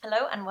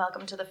Hello and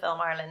welcome to the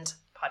Film Ireland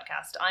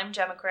podcast. I'm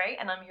Gemma Gray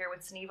and I'm here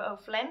with Sneva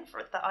O'Flynn,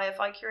 for the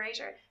IFI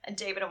curator, and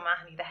David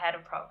O'Mahony, the head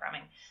of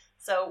programming.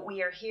 So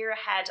we are here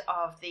ahead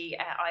of the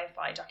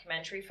IFI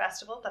Documentary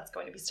Festival that's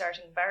going to be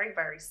starting very,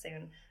 very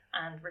soon.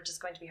 And we're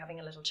just going to be having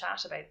a little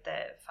chat about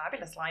the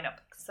fabulous lineup.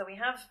 So we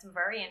have some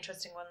very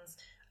interesting ones.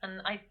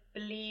 And I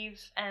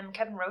believe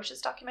Kevin Roche's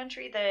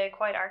documentary, The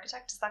Quiet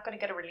Architect, is that going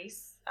to get a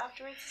release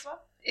afterwards as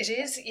well? It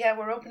is, yeah.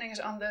 We're opening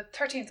it on the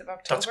 13th of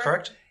October. That's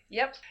correct.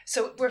 Yep.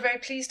 So we're very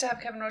pleased to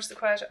have Kevin Roche, The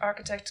Quiet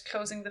Architect,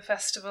 closing the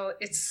festival.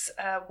 It's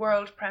a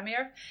world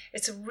premiere.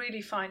 It's a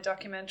really fine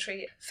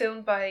documentary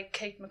filmed by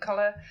Kate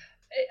McCullough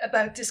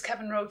about this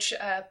Kevin Roche,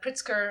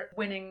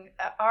 Pritzker-winning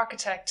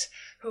architect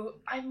who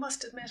I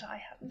must admit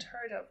I hadn't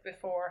heard of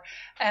before.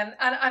 And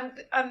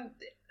I'm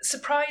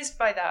surprised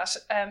by that.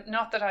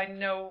 Not that I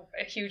know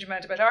a huge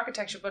amount about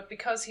architecture, but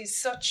because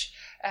he's such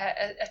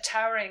a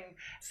towering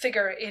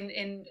figure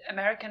in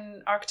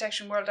American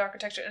architecture and world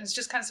architecture, and it's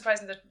just kind of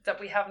surprising that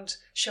we haven't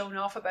shown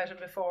off about him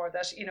before,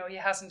 that, you know, he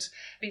hasn't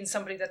been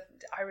somebody that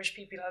Irish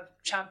people have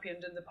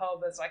championed in the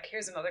pub as like,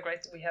 here's another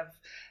great, we have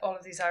all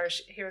of these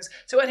Irish heroes.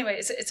 So anyway,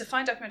 it's a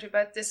fine documentary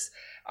about this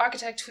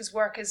architect whose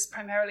work is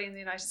primarily in the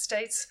United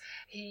States.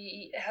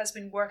 He has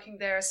been working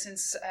there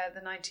since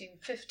the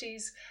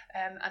 1950s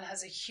and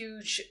has a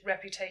huge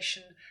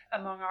reputation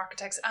among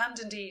architects, and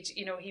indeed,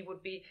 you know, he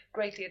would be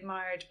greatly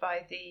admired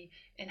by the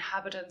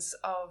inhabitants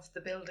of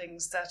the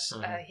buildings that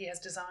he has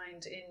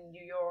designed in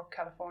New York,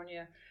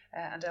 California,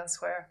 and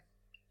elsewhere.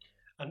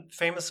 And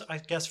famous, I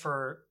guess,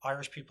 for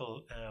Irish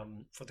people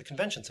for the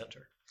Convention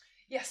Centre.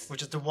 Yes.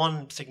 Which is the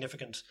one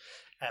significant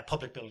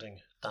public building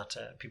that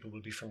people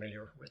will be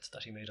familiar with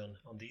that he made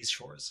on these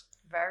shores.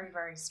 Very,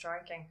 very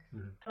striking.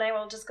 Now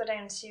we'll just go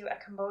down to A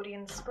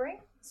Cambodian Spring.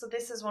 So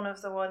this is one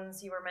of the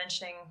ones you were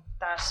mentioning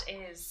that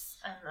is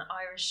an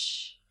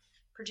Irish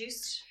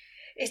produced.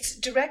 It's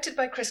directed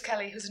by Chris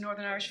Kelly, who's a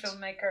Northern Irish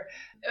filmmaker.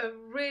 A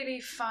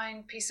really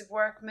fine piece of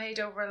work made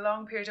over a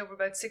long period, over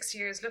about 6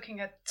 years, looking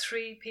at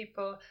 3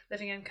 people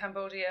living in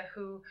Cambodia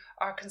who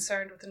are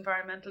concerned with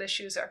environmental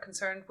issues, are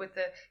concerned with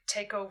the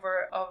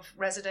takeover of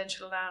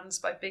residential lands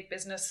by big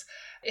business.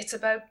 It's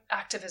about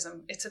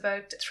activism. It's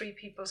about 3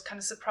 people, kind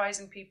of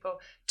surprising people,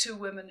 2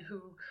 women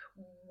who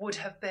would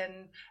have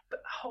been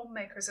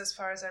homemakers as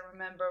far as I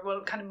remember,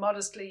 well, kind of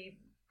modestly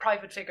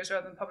private figures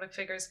rather than public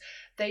figures.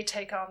 They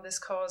take on this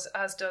cause,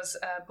 as does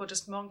a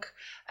Buddhist monk,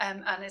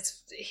 and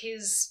it's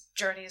his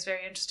journey is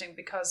very interesting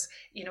because,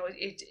 you know,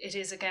 it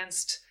is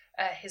against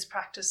his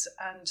practice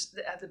and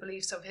the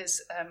beliefs of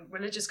his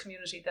religious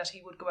community that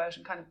he would go out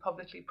and kind of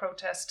publicly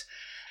protest.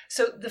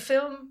 So the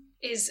film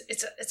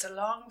it's a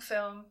long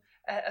film,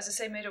 as I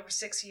say, made over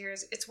 6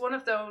 years. It's one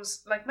of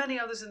those, like many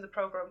others in the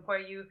programme, where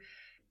you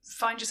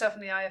find yourself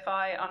in the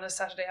IFI on a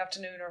Saturday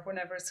afternoon or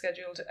whenever it's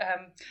scheduled,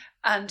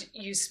 and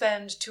you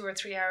spend 2 or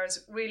 3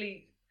 hours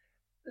really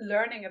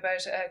learning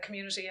about a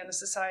community and a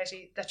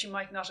society that you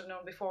might not have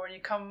known before, and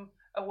you come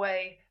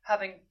away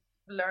having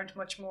learned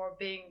much more,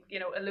 being,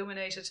 you know,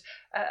 illuminated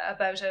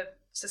about a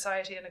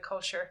society and a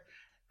culture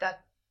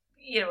that,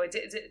 you know,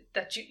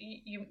 that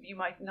you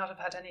might not have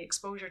had any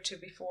exposure to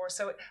before.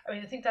 So, I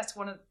mean, I think that's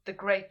one of the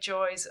great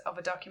joys of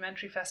a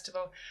documentary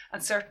festival,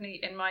 and certainly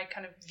in my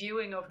kind of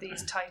viewing of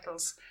these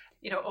titles,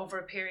 you know, over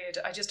a period,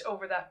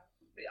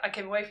 I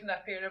came away from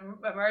that period,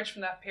 emerged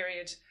from that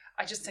period,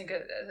 I just think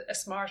a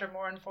smarter,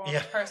 more informed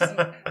person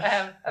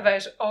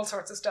about all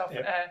sorts of stuff.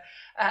 Yeah.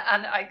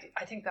 And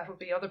I think that would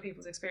be other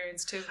people's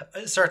experience too.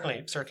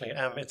 Certainly.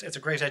 It's a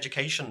great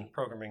education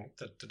programming,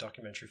 the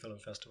Documentary Film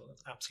Festival.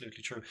 That's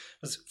absolutely true.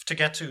 To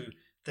get to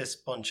this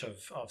bunch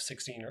of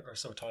 16 or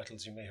so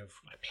titles, you may have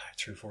plowed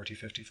through 40,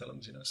 50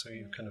 films, you know, so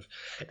you kind of...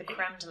 The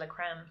creme de la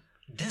creme.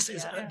 This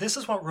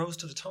is what rose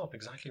to the top,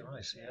 exactly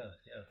right,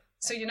 yeah.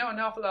 So you know an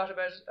awful lot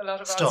about a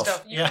lot of stuff, odd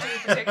stuff. You do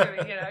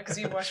particularly, you know, because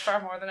you watch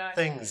far more than I.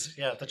 Things,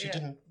 that you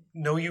didn't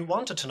know you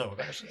wanted to know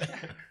about.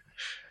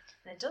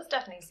 It does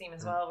definitely seem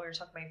as well, we were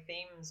talking about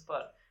themes,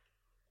 but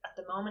at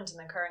the moment in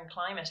the current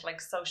climate,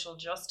 like social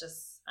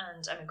justice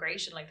and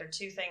immigration, like they're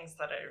 2 things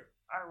that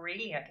are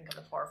really, I think, at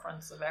the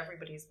forefronts of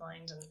everybody's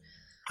mind. And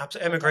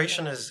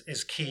immigration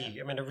is key.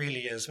 Yeah. I mean, it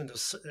really is. I mean,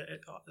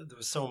 there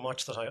was so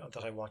much that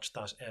I watched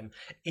that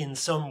in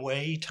some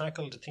way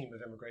tackled the theme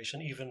of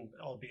immigration, even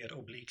albeit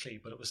obliquely,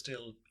 but it was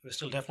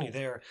still definitely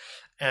there.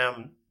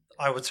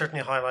 I would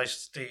certainly highlight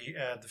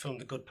the film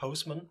The Good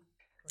Postman,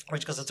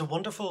 because it's a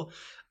wonderful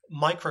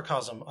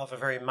microcosm of a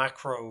very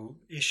macro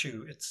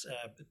issue. It's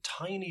a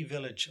tiny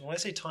village. When I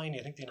say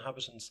tiny, I think the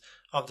inhabitants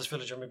of this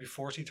village are maybe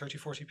 40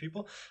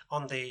 people.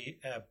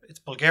 It's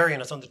Bulgarian,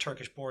 it's on the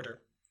Turkish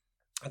border.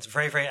 It's a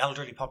very, very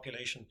elderly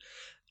population.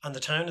 And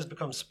the town has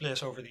become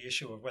split over the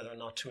issue of whether or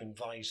not to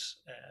invite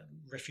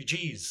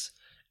refugees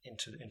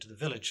into the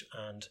village.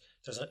 And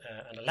there's an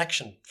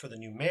election for the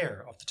new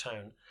mayor of the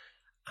town.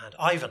 And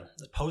Ivan,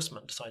 the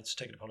postman, decides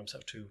to take it upon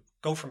himself to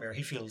go for mayor.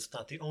 He feels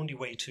that the only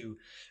way to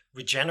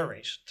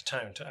regenerate the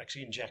town, to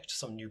actually inject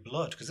some new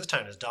blood, because this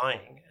town is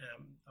dying.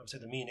 I would say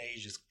the mean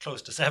age is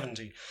close to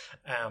 70.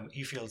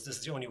 He feels this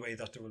is the only way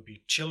that there will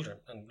be children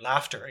and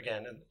laughter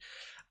again.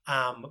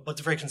 But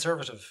it's a very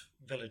conservative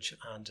village,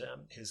 and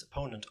his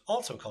opponent,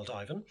 also called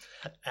Ivan,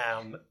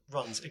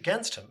 runs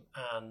against him,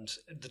 and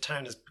the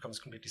town becomes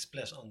completely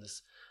split on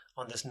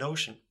this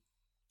notion.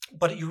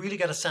 But you really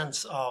get a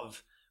sense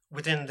of,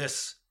 within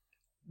this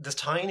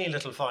tiny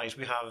little fight,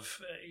 we have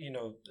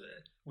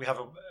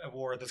a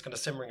war that's kind of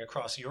simmering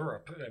across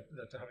Europe,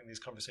 that they're having these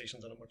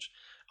conversations on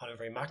a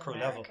very macro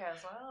level.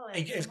 As well.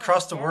 It's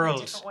across the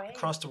world.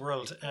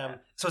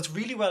 So it's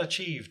really well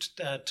achieved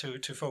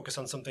to focus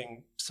on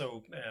something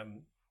so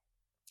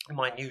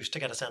minute, to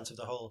get a sense of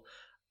the whole.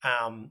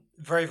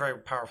 Very, very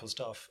powerful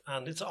stuff,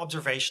 and it's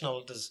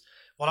observational.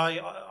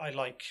 I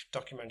like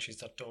documentaries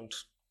that don't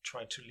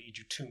try to lead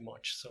you too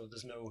much, so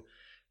there's no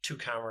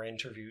 2-camera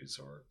interviews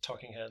or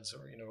talking heads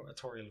or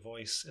authorial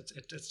voice.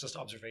 It's just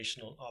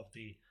observational of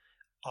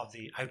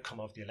the outcome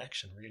of the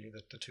election, really,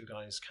 the two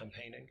guys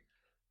campaigning.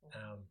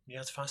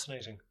 It's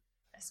fascinating.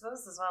 I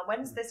suppose as well.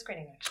 When's this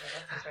screening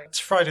actually? It's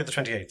Friday the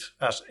 28th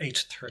at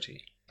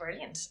 8:30.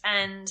 Brilliant.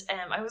 And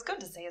I was going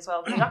to say as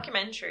well, the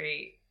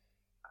documentary,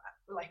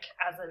 like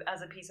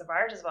as a piece of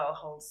art as well,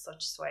 holds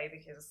such sway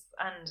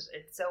and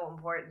it's so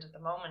important at the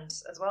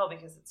moment as well,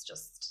 because it's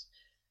just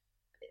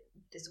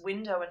this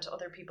window into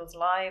other people's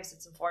lives.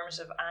 It's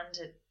informative and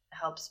it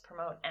helps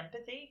promote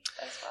empathy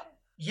as well.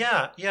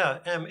 Yeah.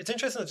 It's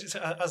interesting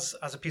as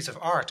a piece of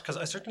art, because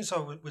I certainly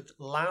saw with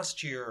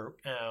last year,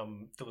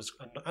 there was,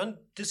 and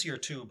this year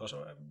too, but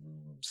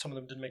some of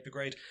them didn't make the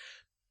grade,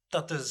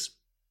 that there's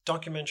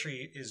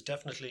documentary is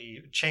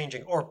definitely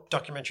changing, or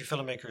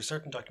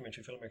certain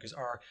documentary filmmakers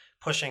are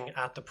pushing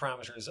at the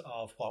parameters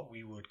of what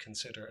we would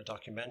consider a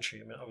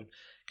documentary. I mean, I would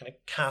kind of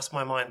cast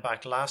my mind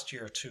back last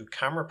year to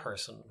Camera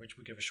Person, which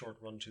we give a short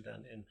run to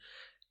then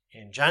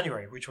in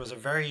January, which was a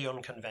very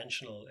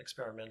unconventional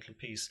experimental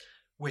piece,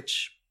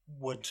 which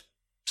would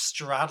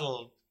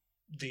straddle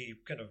the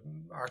kind of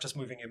artist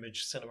moving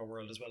image cinema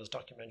world as well as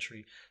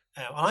documentary.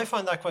 And I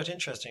find that quite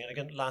interesting. And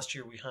again, last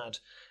year we had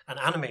an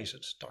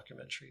animated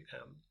documentary,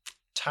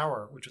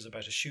 Tower, which was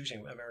about a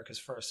shooting, America's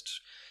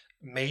first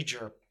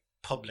major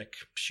public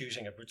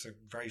shooting, which they're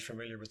very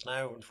familiar with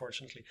now,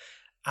 unfortunately.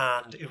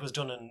 And it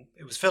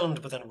was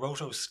filmed, but then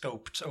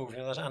rotoscoped over,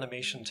 that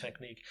animation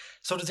technique.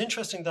 So it was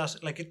interesting that,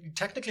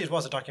 technically it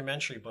was a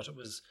documentary, but it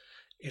was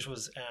sort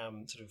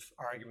of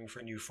arguing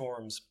for new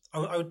forms.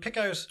 I would pick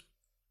out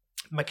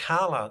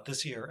Macala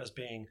this year as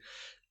being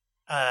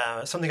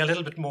something a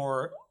little bit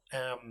more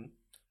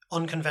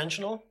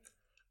unconventional,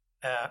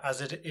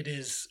 as it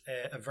is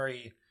a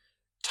very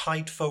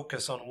tight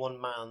focus on one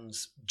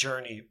man's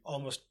journey,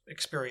 almost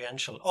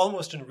experiential,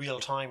 almost in real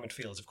time it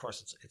feels. Of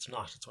course it's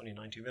not, it's only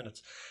 90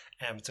 minutes.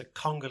 It's a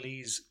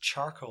Congolese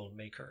charcoal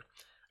maker.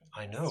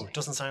 I know, it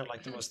doesn't sound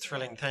like the most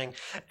thrilling thing.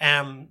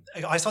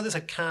 I saw this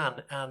at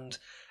Cannes, and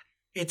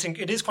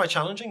it is quite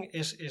challenging.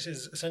 It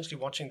is essentially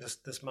watching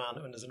this man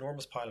on his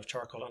enormous pile of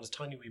charcoal on his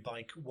tiny wee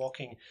bike,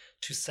 walking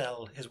to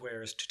sell his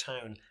wares to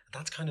town.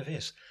 That's kind of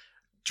it.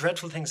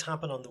 Dreadful things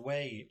happen on the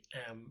way,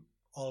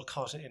 all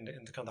caught in the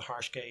kind of the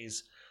harsh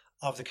gaze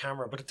of the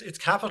camera. But it's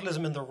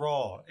capitalism in the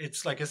raw.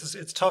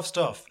 It's tough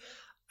stuff.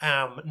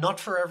 Not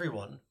for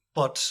everyone,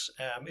 but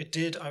it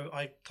did.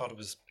 I thought it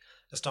was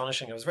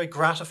astonishing. I was very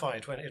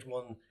gratified when it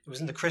won. It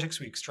was in the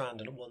Critics' Week strand,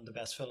 and it won the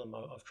best film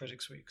of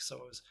Critics' Week. So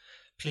I was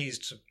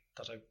pleased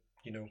that I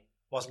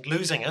wasn't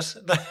losing it.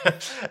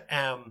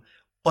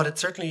 But it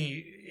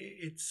certainly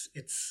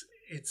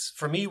it's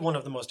for me one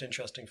of the most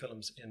interesting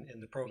films in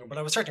the program. But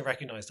I would certainly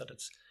recognise that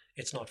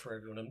it's not for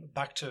everyone. And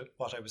back to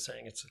what I was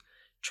saying, it's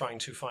trying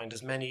to find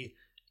as many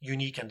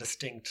unique and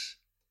distinct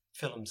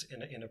films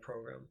in a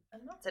program.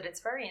 And that's it. It's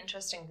very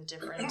interesting, the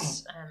different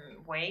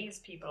ways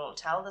people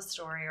tell the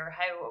story, or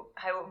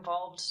how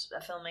involved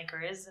a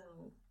filmmaker is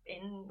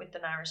in with the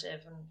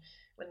narrative, and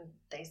when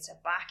they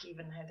step back,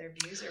 even how their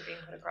views are being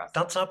put across.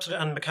 That's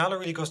absolutely, and Macala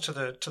really goes to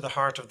the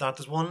heart of that.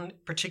 There's one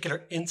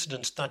particular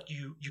incident that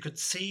you could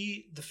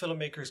see the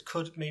filmmakers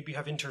could maybe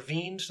have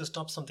intervened to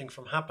stop something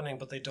from happening,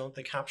 but they don't.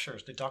 They capture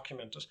it, they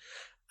document it,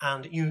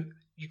 and you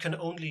can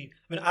only,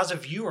 as a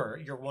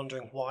viewer, you're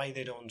wondering why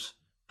they don't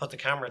put the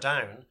camera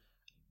down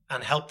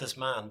and help this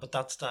man. But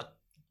that's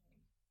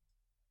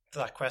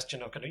that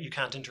question of you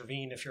can't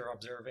intervene if you're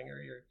observing,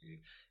 or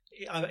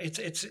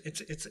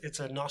it's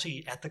a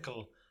knotty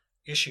ethical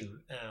issue,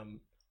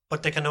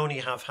 but they can only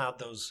have had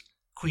those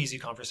queasy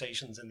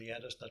conversations in the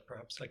edit that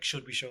perhaps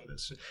should we show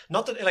this?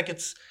 Not that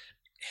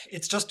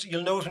it's just,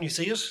 you'll know it when you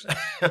see it.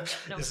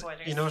 No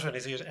spoilers. You know it when you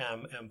see it,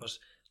 but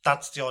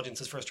that's the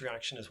audience's first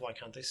reaction, is why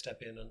can't they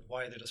step in, and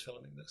why are they just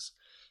filming this?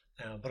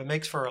 But it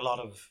makes for a lot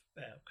of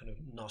kind of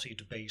knotty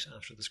debate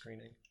after the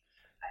screening.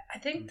 I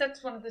think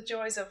that's one of the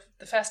joys of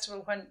the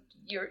festival, when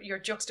you're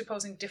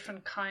juxtaposing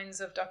different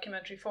kinds of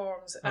documentary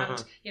forms,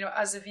 and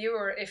as a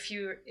viewer, if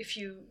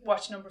you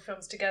watch a number of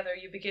films together,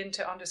 you begin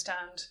to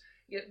understand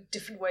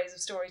different ways of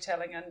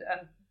storytelling,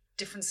 and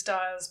different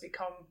styles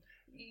become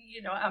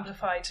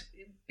amplified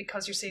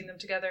because you're seeing them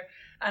together.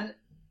 And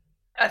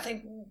I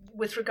think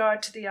with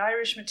regard to the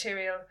Irish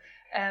material,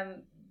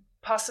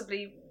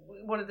 possibly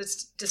one of the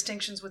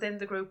distinctions within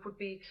the group would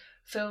be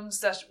films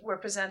that we're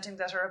presenting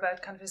that are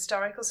about kind of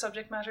historical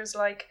subject matters,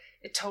 like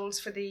It Tolls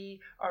for Thee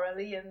or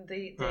Alian,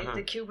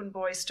 the Cuban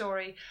boy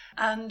story,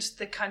 and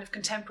the kind of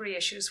contemporary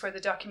issues where the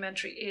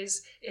documentary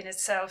is in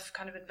itself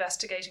kind of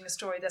investigating a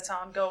story that's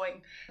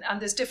ongoing. And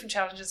there's different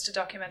challenges to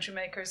documentary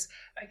makers.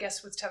 I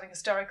guess with telling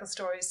historical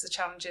stories, the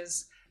challenge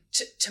is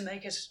to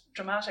make it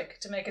dramatic,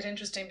 to make it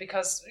interesting,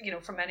 because, you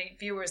know, for many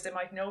viewers, they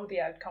might know the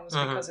outcomes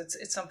because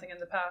it's something in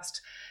the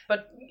past.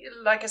 But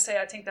like I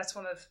say, I think that's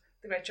one of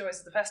the great joys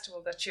of the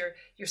festival, that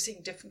you're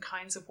seeing different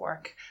kinds of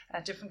work,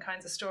 different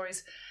kinds of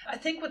stories. I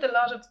think with a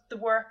lot of the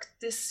work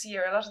this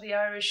year, a lot of the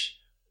Irish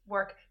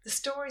work, the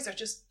stories are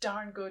just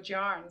darn good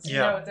yarns. You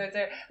know,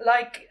 they're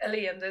like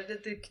Alian,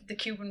 the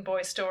Cuban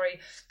boy story,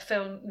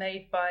 film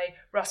made by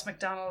Ross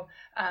MacDonald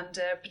and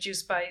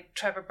produced by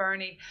Trevor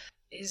Burney,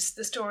 is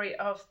the story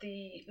of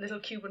the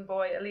little Cuban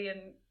boy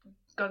Alian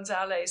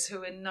Gonzalez, who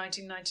in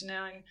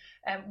 1999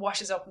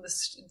 washes up on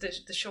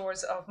the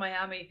shores of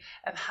Miami,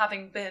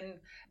 having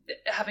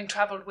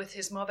travelled with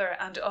his mother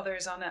and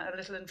others on a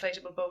little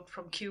inflatable boat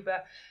from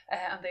Cuba,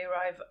 and they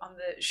arrive on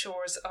the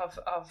shores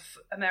of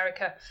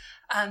America,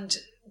 and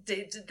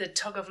the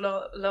tug of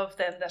love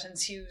then that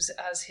ensues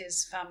as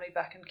his family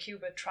back in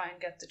Cuba try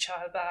and get the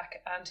child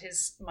back, and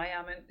his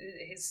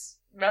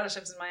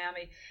relatives in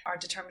Miami are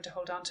determined to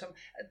hold on to him.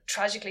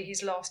 Tragically,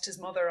 he's lost his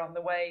mother on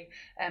the way,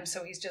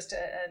 so he's just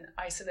an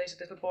isolated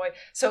little boy.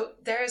 So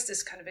there's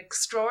this kind of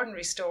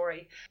extraordinary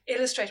story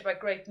illustrated by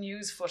great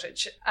news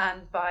footage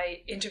and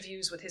by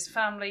interviews with his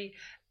family.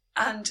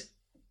 And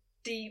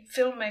the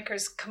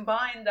filmmakers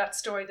combine that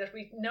story that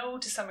we know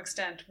to some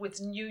extent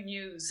with new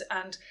news,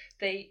 and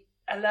they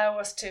allow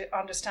us to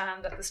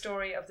understand that the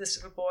story of this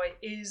little boy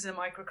is a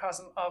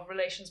microcosm of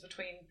relations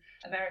between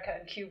America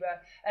and Cuba,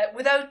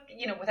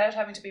 without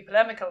having to be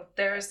polemical.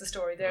 There's the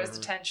story, there's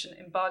the tension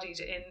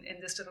embodied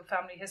in this little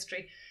family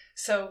history.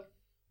 So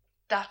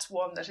that's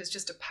one that is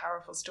just a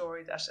powerful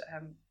story that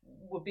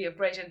would be of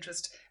great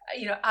interest,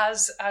 you know,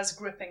 as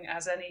gripping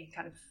as any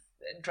kind of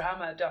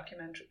drama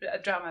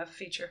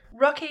feature.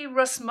 Rocky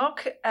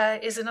Rusmuck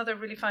is another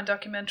really fine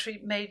documentary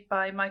made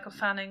by Michael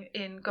Fanning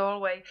in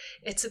Galway.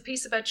 It's a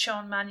piece about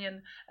Sean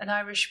Mannion, an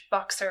Irish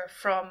boxer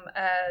from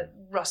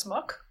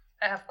Rusmuck,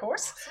 of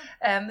course,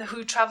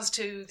 who travels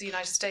to the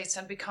United States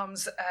and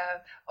becomes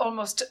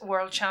almost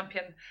world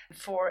champion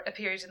for a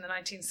period in the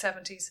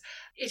 1970s.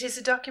 It is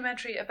a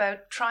documentary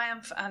about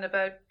triumph and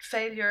about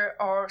failure,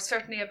 or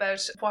certainly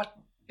about what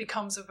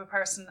becomes of a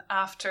person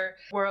after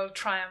world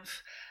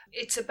triumph.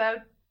 It's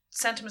about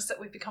sentiments that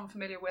we've become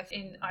familiar with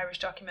in Irish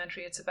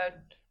documentary. It's about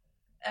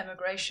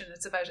emigration,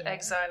 it's about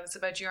exile, it's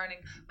about yearning,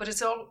 but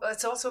it's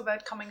also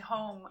about coming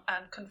home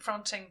and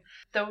confronting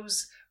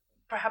those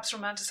perhaps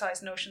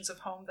romanticized notions of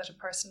home that a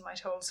person might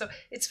hold. So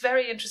it's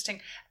very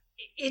interesting.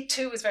 It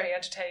too is very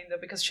entertaining,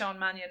 though, because Sean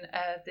Mannion,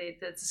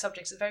 the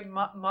subject, is a very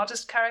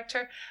modest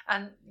character,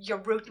 and you're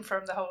rooting for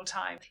him the whole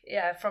time.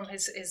 Yeah, from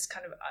his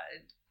kind of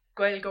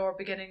Gaeilgeoir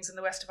beginnings in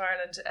the west of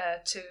Ireland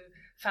to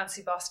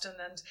fancy Boston,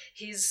 and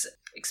his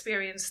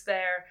experience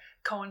there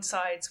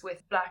coincides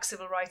with black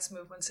civil rights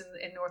movements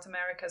in North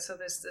America. So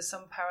there's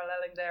some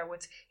paralleling there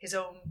with his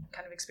own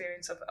kind of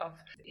experience of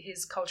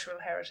his cultural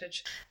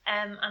heritage.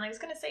 And I was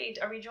going to say,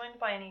 are we joined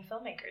by any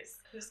filmmakers?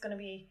 Who's going to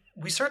be?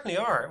 We certainly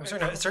are.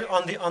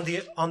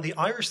 On the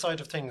Irish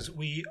side of things,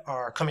 we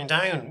are coming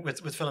down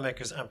with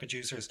filmmakers and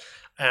producers.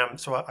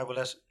 So I will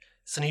let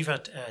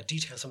Sunniva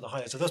detail some of the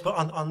highlights of those.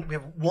 But we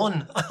have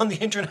one on the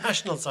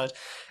international side,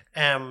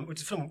 which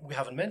is a film we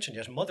haven't mentioned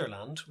yet,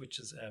 Motherland, which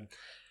is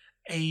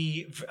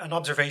an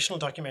observational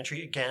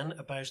documentary, again,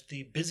 about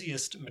the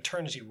busiest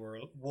maternity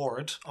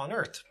ward on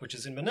earth, which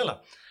is in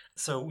Manila.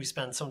 So we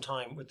spend some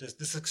time with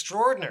this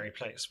extraordinary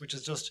place, which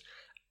is just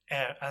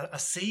a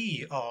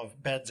sea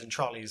of beds and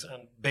trolleys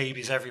and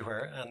babies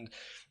everywhere. And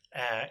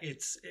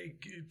it's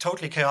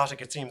totally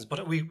chaotic, it seems,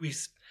 but we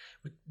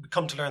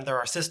come to learn there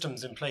are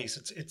systems in place.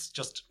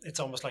 It's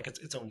almost like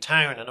its own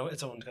town and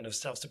its own kind of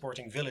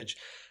self-supporting village.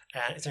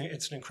 It's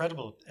an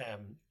incredible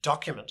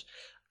document.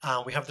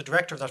 We have the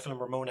director of that film,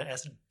 Ramona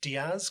S.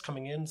 Diaz,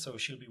 coming in, so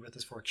she'll be with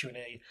us for a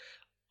Q&A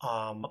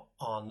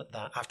on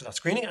that after that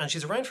screening, and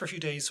she's around for a few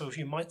days, so if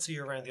you might see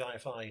her around the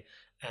IFI,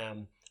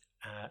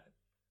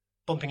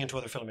 bumping into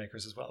other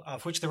filmmakers as well,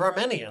 of which there are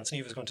many, and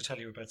Sunniva is going to tell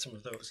you about some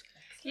of those.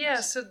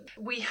 Yeah, so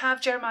we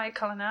have Jeremiah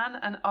Cullinan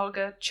and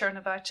Olga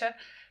Chernavacha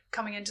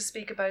coming in to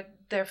speak about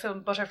their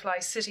film Butterfly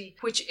City,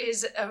 which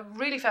is a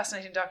really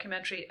fascinating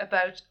documentary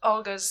about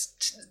Olga's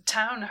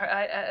town,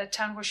 a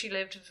town where she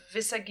lived,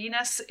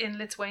 Visaginas in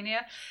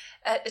Lithuania,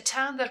 a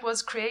town that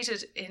was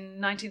created in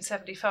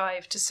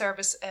 1975 to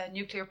service a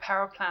nuclear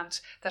power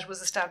plant that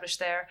was established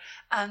there.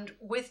 And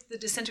with the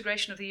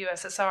disintegration of the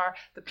USSR,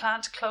 the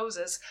plant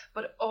closes,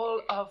 but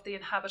all of the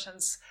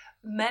inhabitants,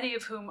 many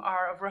of whom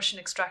are of Russian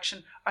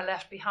extraction, are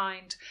left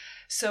behind.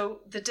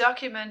 So the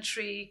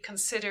documentary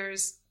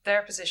considers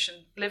their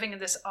position, living in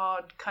this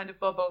odd kind of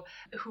bubble.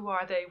 Who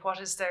are they? What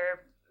is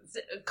their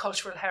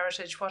cultural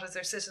heritage? What is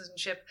their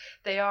citizenship?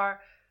 They are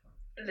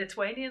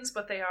Lithuanians,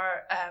 but they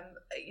are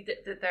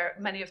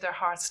many of their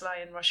hearts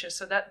lie in Russia.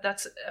 So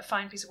that's a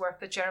fine piece of work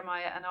that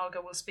Jeremiah and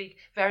Olga will speak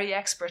very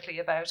expertly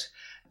about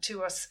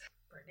to us.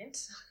 Brilliant.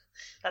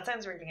 That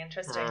sounds really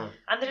interesting.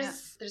 And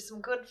there's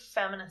some good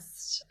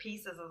feminist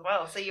pieces as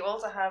well. So you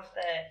also have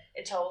the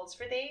It Tolls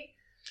for Thee,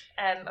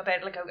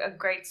 about like a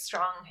great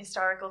strong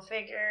historical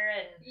figure,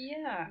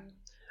 and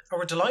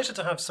we're delighted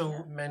to have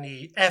so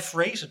many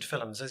F-rated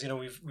films. As you know,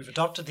 we've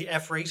adopted the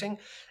F rating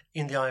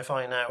in the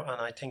IFI now,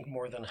 and I think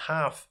more than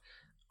half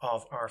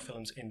of our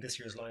films in this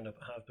year's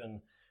lineup have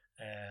been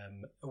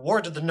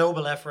awarded the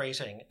Noble F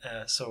rating.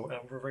 So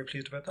we're very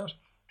pleased about that.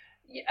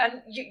 Yeah,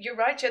 and you're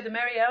right, the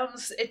Mary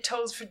Elms It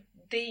Tolls for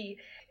Thee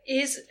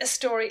is a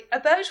story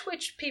about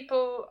which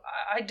people,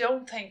 I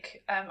don't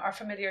think, are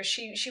familiar.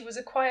 She was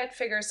a quiet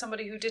figure,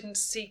 somebody who didn't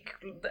seek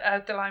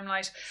out the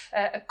limelight,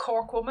 a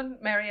Cork woman,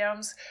 Mary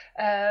Elms,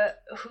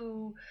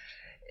 who,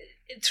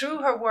 through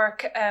her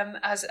work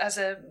as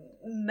a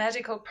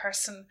medical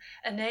person,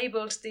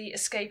 enabled the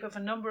escape of a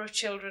number of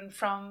children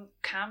from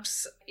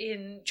camps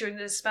during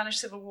the Spanish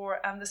Civil War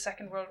and the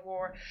Second World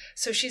War.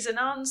 So she's an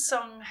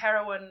unsung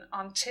heroine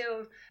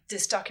until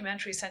this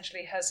documentary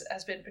essentially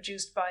has been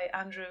produced by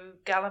Andrew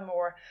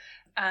Gallimore,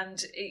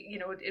 and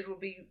it will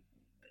be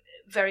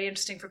very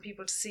interesting for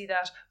people to see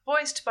that,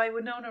 voiced by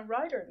Winona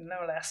Ryder,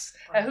 no less,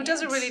 who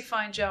does a really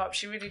fine job.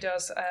 She really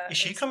does. Is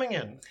she coming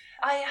in?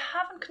 I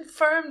haven't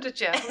confirmed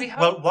it yet. We hope.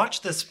 Well,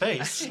 watch this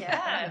space.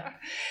 Yeah.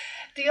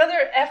 The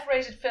other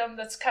F-rated film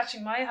that's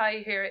catching my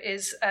eye here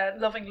is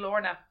Loving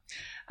Lorna.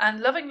 And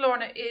Loving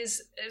Lorna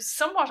is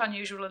somewhat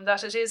unusual in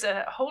that it is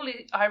a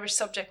wholly Irish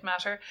subject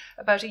matter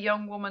about a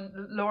young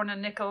woman, Lorna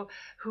Nicol,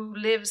 who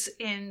lives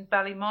in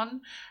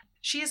Ballymun.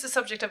 She is the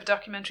subject of a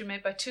documentary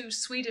made by two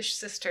Swedish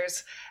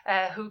sisters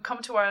who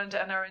come to Ireland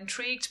and are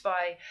intrigued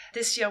by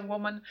this young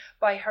woman,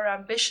 by her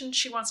ambition.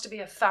 She wants to be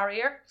a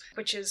farrier,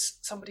 which is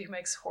somebody who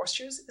makes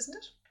horseshoes, isn't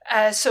it?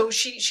 So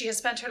she has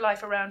spent her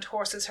life around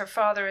horses. Her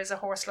father is a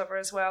horse lover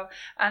as well.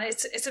 And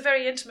it's a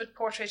very intimate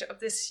portrait of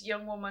this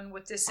young woman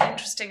with this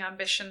interesting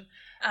ambition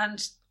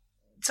and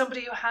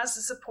somebody who has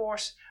the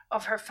support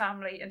of her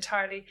family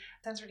entirely.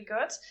 Sounds really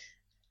good.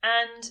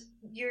 And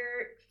your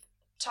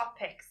top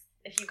picks,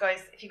 if you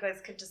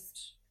guys could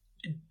just...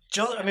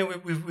 I mean,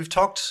 we've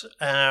talked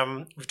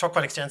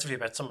quite extensively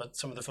about some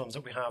of the films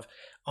that we have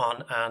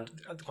on, and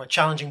quite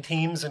challenging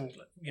themes, and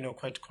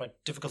quite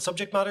difficult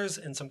subject matters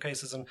in some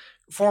cases, and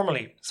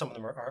formally some of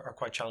them are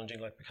quite challenging,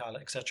 like Bacala,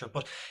 etc.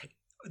 But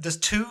there's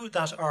two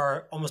that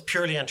are almost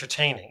purely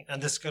entertaining,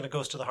 and this kind of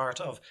goes to the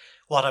heart of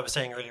what I was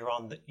saying earlier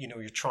on, that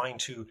you're trying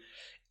to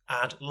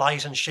add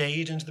light and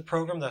shade into the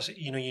program, that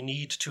you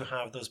need to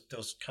have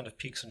those kind of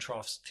peaks and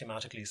troughs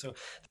thematically.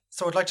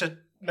 So I'd like to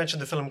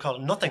mention the film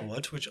called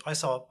Nothingwood, which I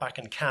saw back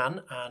in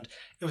Cannes, and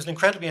it was an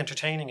incredibly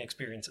entertaining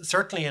experience.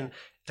 Certainly in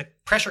the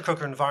pressure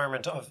cooker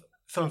environment of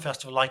film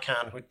festival like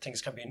Cannes, where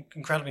things can be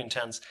incredibly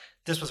intense,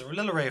 this was a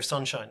little ray of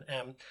sunshine.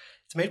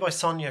 It's made by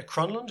Sonia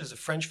Kronlund, who's a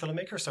French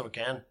filmmaker, so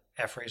again,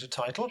 F-rated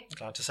title,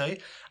 glad to say.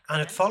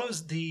 And it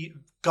follows the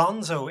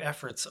gonzo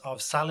efforts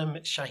of Salim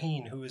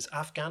Shaheen, who is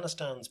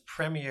Afghanistan's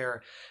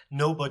premier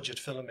no-budget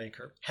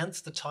filmmaker.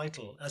 Hence the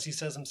title. As he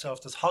says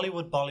himself, there's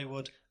Hollywood,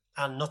 Bollywood,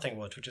 and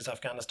Nothingwood, which is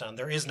Afghanistan.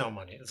 There is no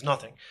money. There's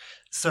nothing.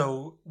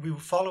 So we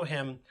follow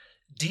him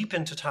deep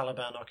into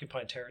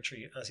Taliban-occupied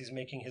territory as he's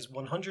making his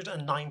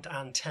 109th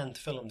and 10th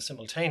film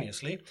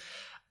simultaneously.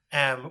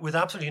 With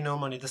absolutely no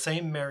money, the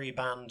same merry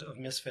band of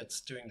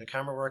misfits doing the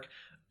camera work,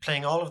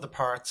 playing all of the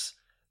parts.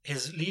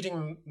 His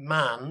leading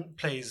man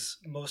plays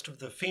most of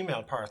the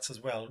female parts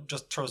as well,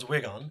 just throws a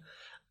wig on.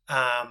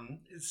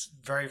 It's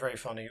very, very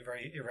funny,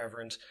 very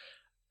irreverent.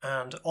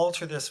 And all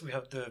through this, we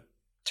have the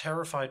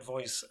terrified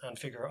voice and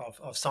figure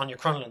of Sonia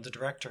Kronlund, the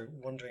director,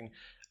 wondering,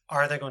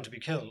 are they going to be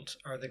killed?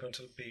 Are they going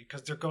to be...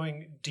 Because they're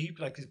going deep,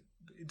 like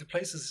the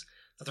places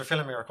that they're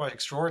filming are quite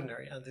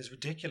extraordinary, and there's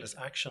ridiculous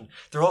action.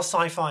 They're all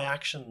sci-fi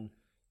action,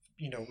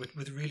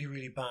 with really,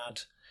 really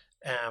bad...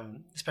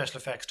 special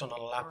effects done on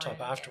a laptop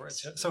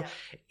afterwards. So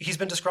he's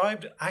been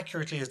described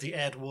accurately as the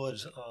Ed Wood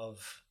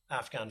of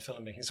Afghan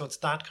filmmaking. So it's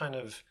that kind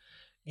of,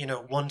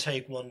 one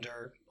take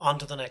wonder, on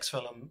to the next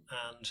film.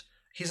 And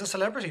he's a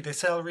celebrity. They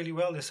sell really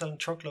well. They sell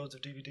truckloads of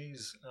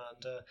DVDs.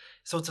 And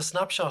so it's a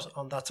snapshot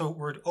on that. So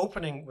we're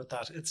opening with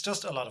that. It's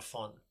just a lot of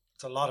fun.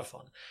 It's a lot of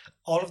fun.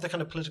 All of the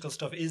kind of political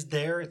stuff is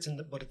there. It's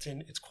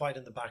quite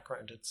in the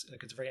background. It's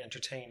a very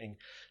entertaining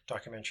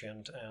documentary,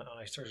 and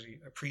I certainly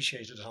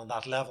appreciated it on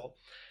that level.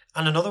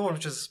 And another one,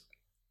 which is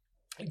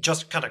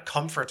just kind of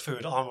comfort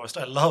food almost,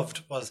 I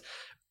loved, was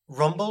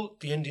Rumble,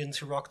 The Indians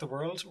Who Rock the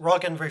World. We're all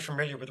getting very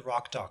familiar with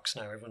rock docs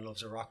now. Everyone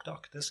loves a rock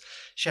doc. This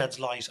sheds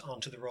light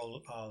onto the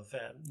role of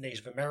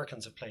Native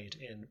Americans have played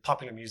in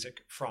popular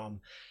music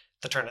from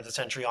the turn of the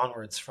century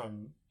onwards,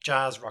 from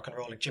jazz, rock and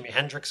roll. Like Jimi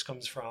Hendrix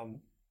comes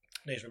from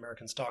Native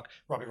American stock,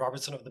 Robbie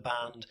Robertson of the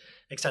band,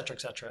 etc.,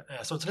 etc.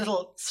 So it's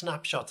little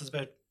snapshots. It's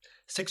about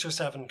 6 or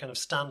 7 kind of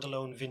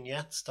standalone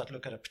vignettes that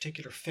look at a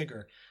particular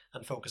figure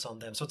and focus on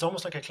them. So it's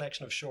almost like a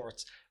collection of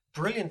shorts.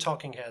 Brilliant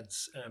talking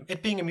heads.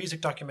 It being a music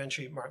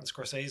documentary, Martin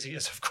Scorsese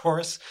is, of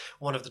course,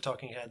 one of the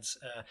talking heads.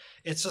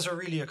 It's just a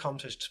really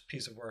accomplished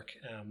piece of work,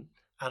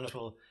 and it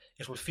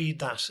will feed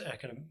that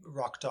kind of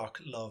rock doc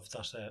love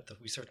that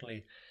we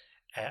certainly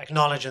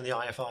acknowledge in the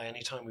IFI.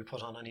 Anytime we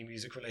put on any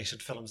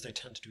music-related films, they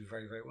tend to do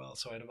very, very well.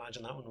 So I'd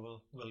imagine that one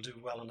will do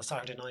well on a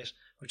Saturday night,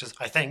 which is,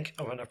 I think,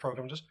 when I've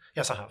programmed it.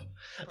 Yes, I have.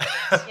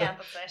 Yeah,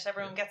 that's it.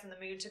 Everyone gets in the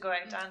mood to go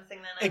out dancing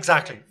then.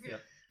 Exactly, yeah.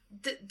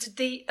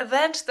 The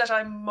event that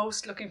I'm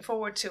most looking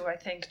forward to, I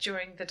think,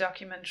 during the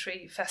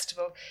documentary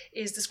festival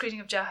is the screening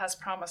of Jaha's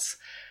Promise.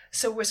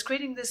 So we're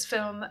screening this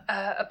film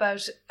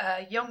about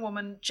a young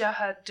woman,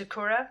 Jaha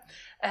Dukura.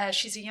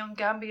 She's a young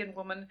Gambian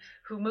woman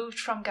who moved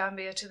from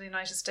Gambia to the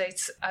United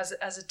States as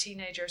a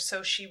teenager.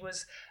 So she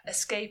was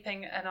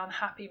escaping an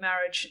unhappy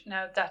marriage.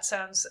 Now that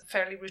sounds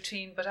fairly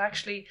routine, but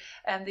actually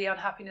the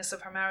unhappiness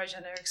of her marriage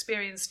and her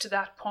experience to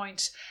that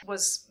point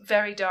was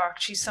very dark.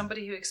 She's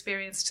somebody who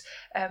experienced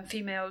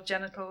female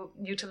genital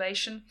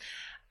mutilation,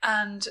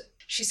 and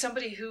she's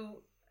somebody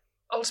who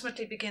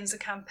ultimately begins a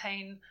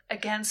campaign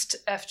against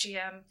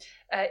FGM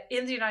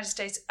in the United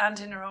States and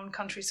in her own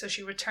country. So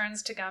she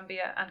returns to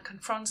Gambia and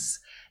confronts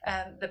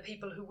the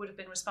people who would have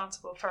been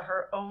responsible for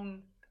her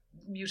own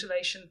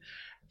mutilation.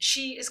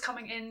 She is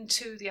coming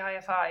into the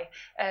IFI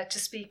to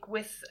speak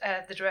with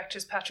the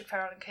directors Patrick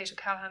Farrell and Kate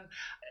O'Callaghan.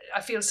 I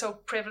feel so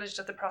privileged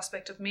at the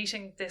prospect of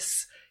meeting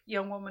this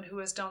young woman who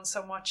has done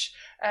so much,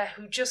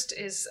 who just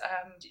is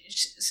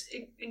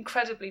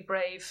incredibly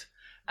brave.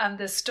 And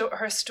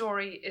her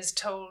story is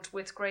told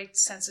with great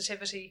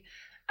sensitivity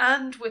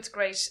and with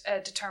great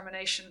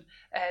determination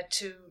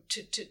to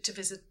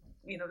visit,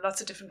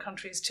 lots of different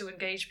countries, to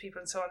engage people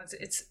and so on.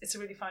 It's a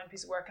really fine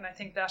piece of work, and I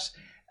think that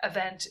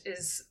event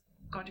is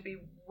going to be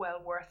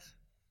well worth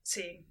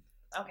seeing.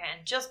 Okay,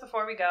 and just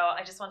before we go,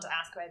 I just want to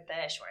ask about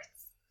the shorts.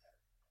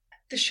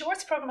 The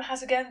Shorts programme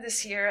has again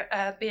this year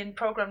been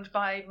programmed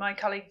by my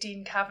colleague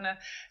Dean Kavanagh.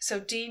 So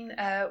Dean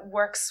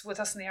works with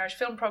us in the Irish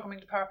Film Programming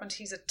Department.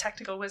 He's a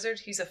technical wizard.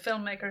 He's a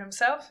filmmaker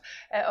himself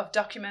of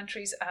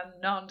documentaries and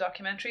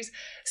non-documentaries.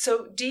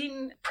 So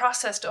Dean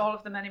processed all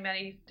of the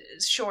many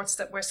shorts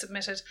that were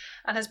submitted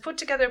and has put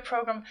together a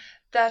programme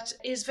that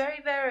is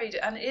very varied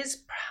and is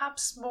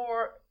perhaps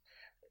more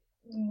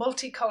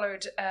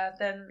multicoloured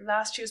than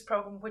last year's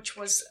programme, which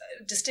was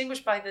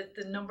distinguished by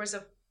the numbers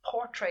of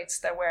portraits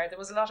there were. There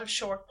was a lot of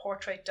short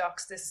portrait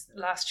docs this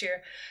last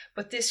year,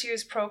 but this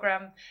year's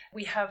programme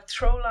we have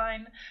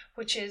Throwline,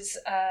 which is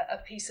a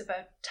piece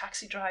about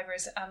taxi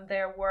drivers and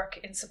their work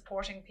in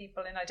supporting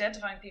people, in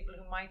identifying people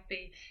who might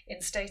be in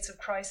states of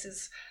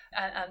crisis,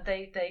 and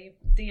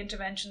the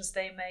interventions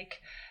they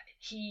make.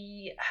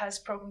 He has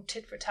programmed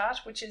Tit for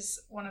Tat, which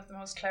is one of the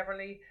most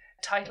cleverly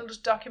titled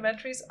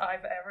documentaries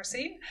I've ever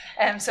seen.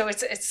 So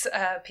it's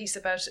a piece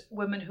about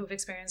women who've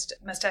experienced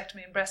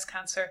mastectomy and breast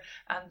cancer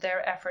and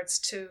their efforts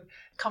to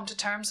come to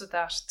terms with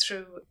that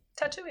through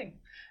tattooing.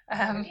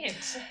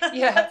 Brilliant.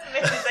 Yeah. That's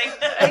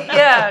amazing.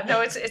 Yeah, no,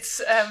 it's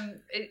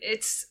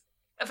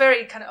a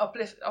very kind of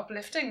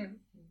uplifting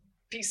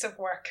piece of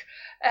work.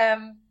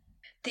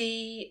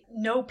 The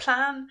No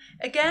Plan,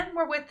 again,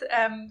 we're with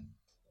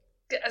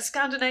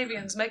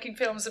Scandinavians making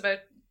films about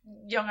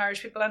young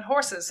Irish people and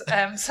horses.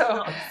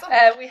 So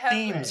we have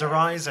themes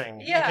arising.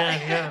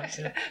 Yeah.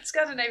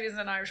 Scandinavians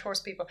and Irish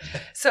horse people.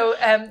 So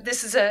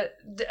this is a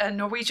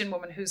Norwegian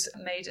woman who's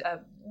made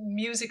a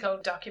musical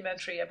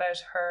documentary about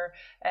her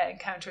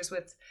encounters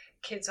with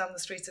kids on the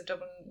streets of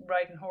Dublin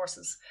riding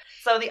horses.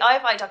 So the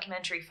IFI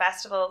Documentary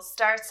Festival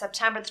starts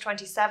September the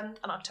 27th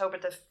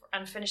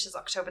and finishes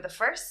October the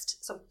 1st.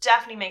 So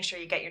definitely make sure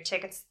you get your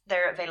tickets.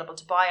 They're available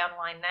to buy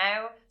online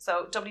now.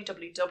 So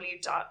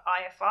www.ifi.ie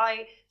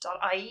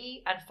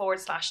and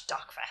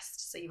 /DocFest.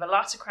 So you have a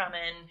lot to cram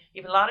in.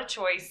 You have a lot of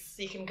choice.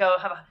 You can go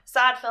have a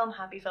sad film,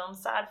 happy film,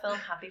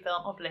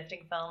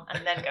 uplifting film,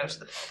 and then go to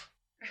the pub.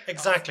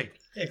 Exactly.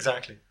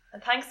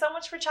 And thanks so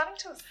much for chatting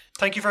to us.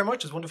 Thank you very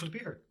much. It's wonderful to be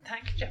here.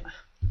 Thank you, Gemma.